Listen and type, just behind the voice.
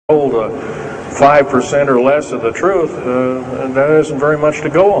told 5% or less of the truth, that isn't very much to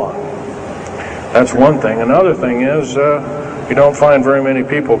go on. That's one thing. Another thing is you don't find very many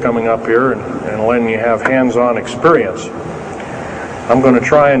people coming up here and letting you have hands-on experience. I'm going to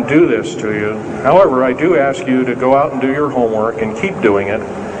try and do this to you. However, I do ask you to go out and do your homework and keep doing it.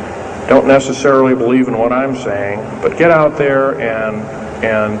 Don't necessarily believe in what I'm saying, but get out there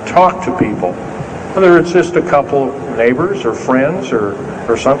and talk to people. Whether it's just a couple neighbors or friends or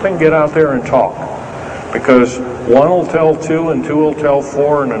something, get out there and talk. Because one will tell two and two will tell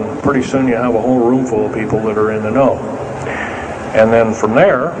four, and then pretty soon you have a whole room full of people that are in the know. And then from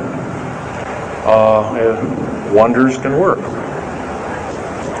there, wonders can work.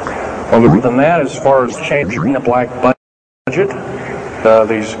 Other than that, as far as changing the black budget,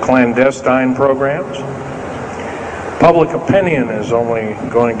 these clandestine programs, public opinion is only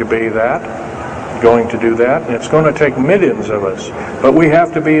going to do that, and it's going to take millions of us. But we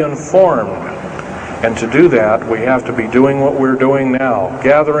have to be informed, and to do that, we have to be doing what we're doing now,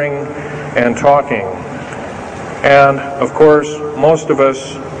 gathering and talking. And of course, most of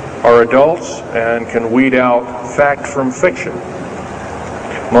us are adults and can weed out fact from fiction.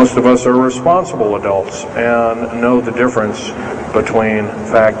 Most of us are responsible adults and know the difference between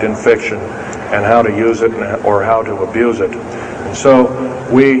fact and fiction and how to use it or how to abuse it. And so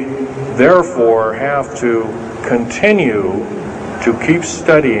we therefore have to continue to keep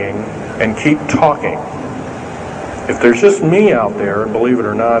studying and keep talking. If there's just me out there, and believe it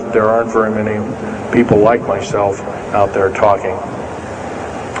or not, there aren't very many people like myself out there talking.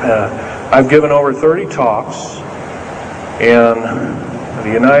 I've given over 30 talks in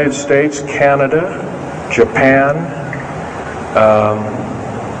the United States, Canada, Japan,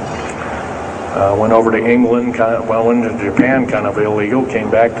 went over to England, went to Japan kind of illegal, came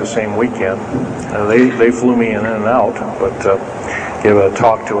back the same weekend. They flew me in and out, but gave a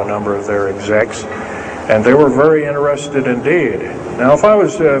talk to a number of their execs, and they were very interested indeed. Now,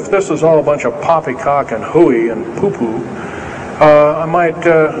 if this was all a bunch of poppycock and hooey and poo-poo,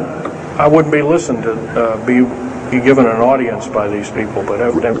 I wouldn't be listened to, be given an audience by these people, but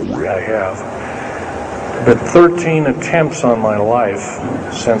evidently I have. But 13 attempts on my life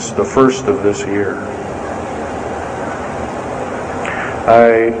since the first of this year.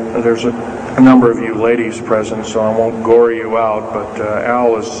 There's a number of you ladies present, so I won't gore you out, but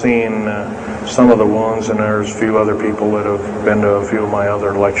Al has seen some of the wounds, and there's a few other people that have been to a few of my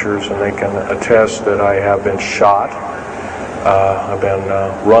other lectures, and they can attest that I have been shot. I've been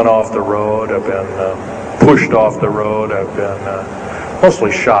run off the road, I've been pushed off the road, I've been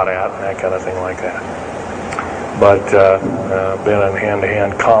mostly shot at and that kind of thing like that. But been in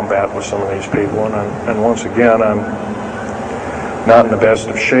hand-to-hand combat with some of these people, and once again, I'm not in the best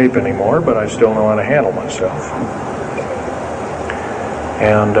of shape anymore, but I still know how to handle myself.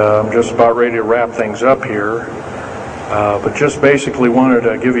 And I'm just about ready to wrap things up here, but just basically wanted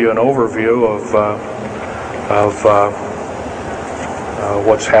to give you an overview of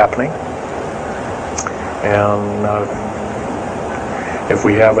what's happening. And if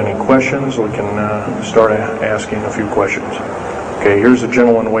we have any questions, we can start asking a few questions. Okay, here's a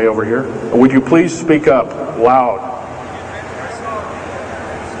gentleman way over here. Would you please speak up loud?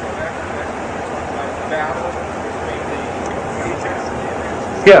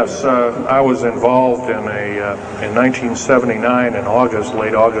 Yes, I was involved in in 1979, in August,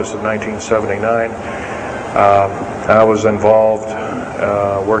 late August of 1979. I was involved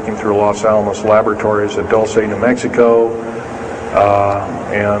working through Los Alamos Laboratories at Dulce, New Mexico,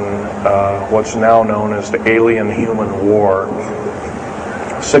 and what's now known as the Alien-Human War.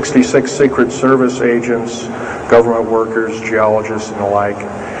 66 Secret Service agents, government workers, geologists, and the like.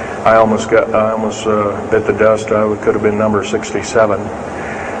 I almost bit the dust. I could have been number 67.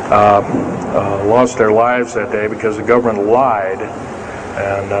 Lost their lives that day because the government lied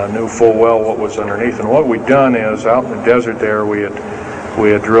and knew full well what was underneath. And what we'd done is, out in the desert there, we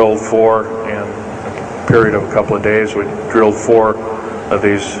had drilled in a period of a couple of days, we drilled 4 of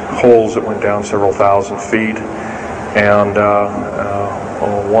these holes that went down several thousand feet, and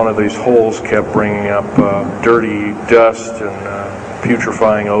one of these holes kept bringing up dirty dust and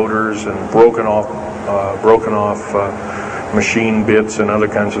putrefying odors and broken off machine bits and other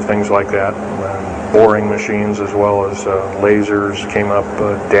kinds of things like that. And boring machines as well as lasers came up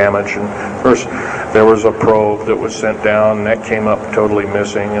damaged. And of course, there was a probe that was sent down, and that came up totally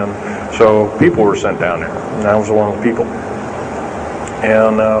missing. And so people were sent down there, and I was one of the people.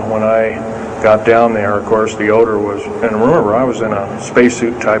 And when I got down there, of course, the odor was, and remember, I was in a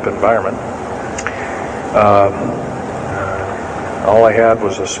spacesuit type environment. All I had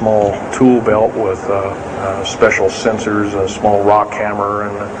was a small tool belt with special sensors, a small rock hammer,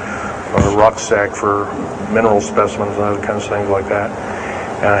 and a rucksack for mineral specimens and other kinds of things like that.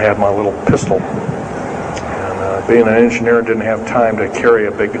 And I had my little pistol. And being an engineer, didn't have time to carry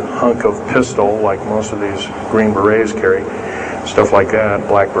a big hunk of pistol like most of these Green Berets carry, stuff like that,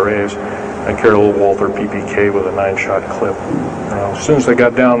 black berets. I carried a little Walther PPK with a 9-shot clip. As soon as I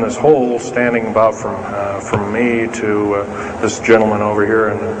got down this hole, standing about from me to this gentleman over here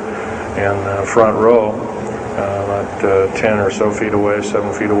in the front row, about 10 or so feet away,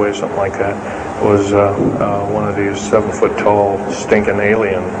 7 feet away, something like that, was one of these 7-foot-tall stinking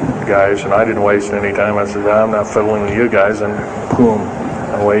alien guys, and I didn't waste any time. I said, I'm not fiddling with you guys, and boom,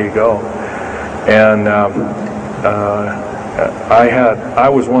 away you go. And I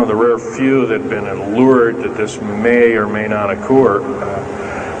was one of the rare few that had been allured that this may or may not occur,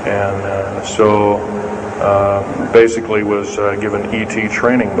 and so basically was given ET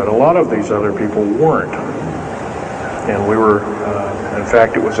training, but a lot of these other people weren't. And we were, in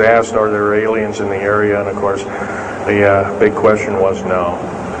fact, it was asked, are there aliens in the area? And of course, the big question was no.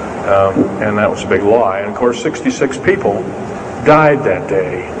 And that was a big lie. And of course, 66 people died that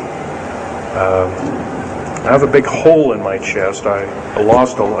day. I have a big hole in my chest. I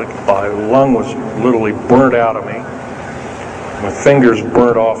lost a lung. My lung was literally burnt out of me. My fingers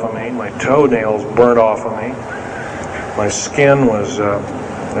burnt off of me. My toenails burnt off of me. My skin was,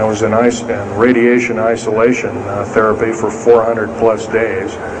 I was in radiation isolation therapy for 400 plus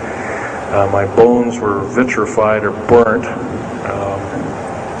days. My bones were vitrified or burnt.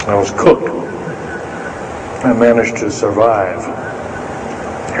 I was cooked. I managed to survive.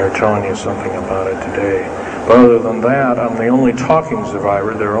 Here telling you something about it today. But other than that, I'm the only talking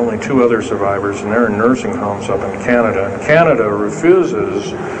survivor. There are only 2 other survivors, and they're in nursing homes up in Canada. And Canada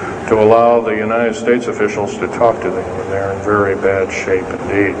refuses to allow the United States officials to talk to them. And they're in very bad shape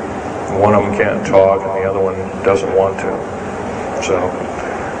indeed. One of them can't talk, and the other one doesn't want to. So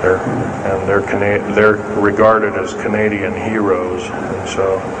they're regarded as Canadian heroes, and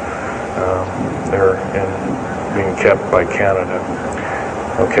so they're being kept by Canada.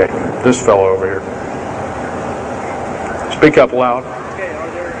 Okay, this fellow over here. Speak up loud. Okay, are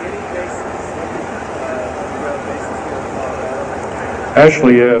there any bases, ground bases here in Colorado?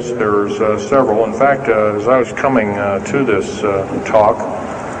 Actually, yes, there's several. In fact, as I was coming to this talk,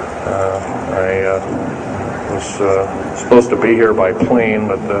 I was supposed to be here by plane,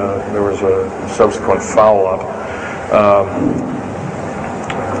 but there was a subsequent foul-up.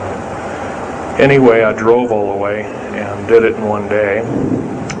 Anyway, I drove all the way and did it in one day.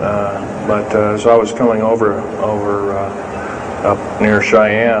 But as I was coming over up near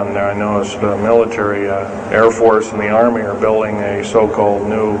Cheyenne, I noticed the military, Air Force, and the Army are building a so-called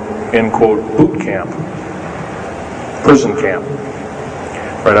new, in quote, boot camp, prison camp,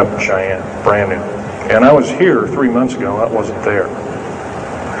 right up in Cheyenne, brand new. And I was here 3 months ago. That wasn't there.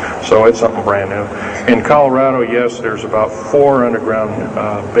 So it's something brand new. In Colorado, yes, there's about 4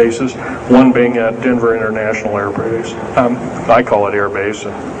 underground bases, one being at Denver International Air Base. I call it Air Base,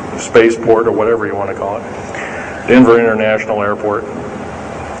 spaceport, or whatever you want to call it. Denver International Airport.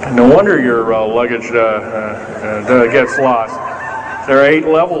 No wonder your luggage gets lost. There are 8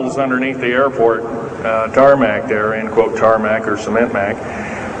 levels underneath the airport, tarmac there, end quote, tarmac or cement mac.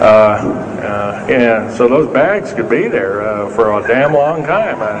 And so those bags could be there for a damn long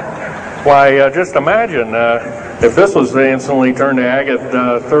time. Why, just imagine if this was instantly turned to agate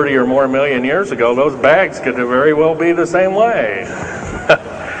 30 or more million years ago, those bags could very well be the same way.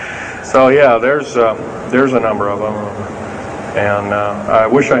 So yeah, there's a number of them, and I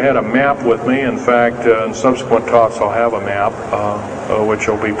wish I had a map with me. In fact, in subsequent talks, I'll have a map which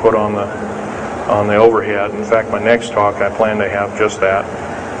will be put on the overhead. In fact, my next talk, I plan to have just that.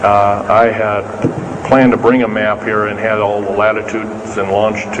 I had planned to bring a map here and had all the latitudes and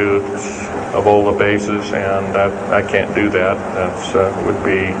longitudes of all the bases, and I can't do that. That would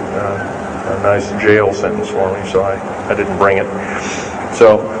be a nice jail sentence for me, so I didn't bring it.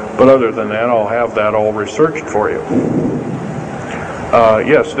 So, but other than that, I'll have that all researched for you.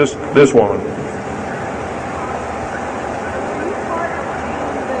 Yes, this woman.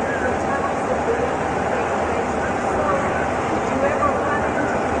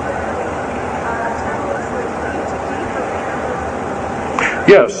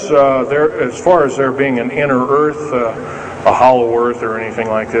 Yes, as far as there being an inner Earth, a hollow Earth or anything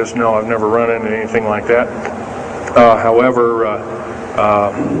like this, no, I've never run into anything like that. However,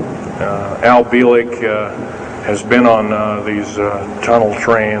 Al Bielek has been on these tunnel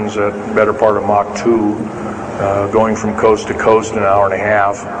trains at better part of Mach 2, going from coast to coast in an hour and a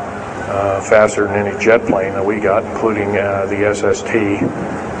half. faster than any jet plane that we got, including the SST,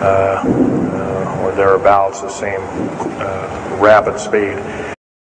 or thereabouts, the same rapid speed.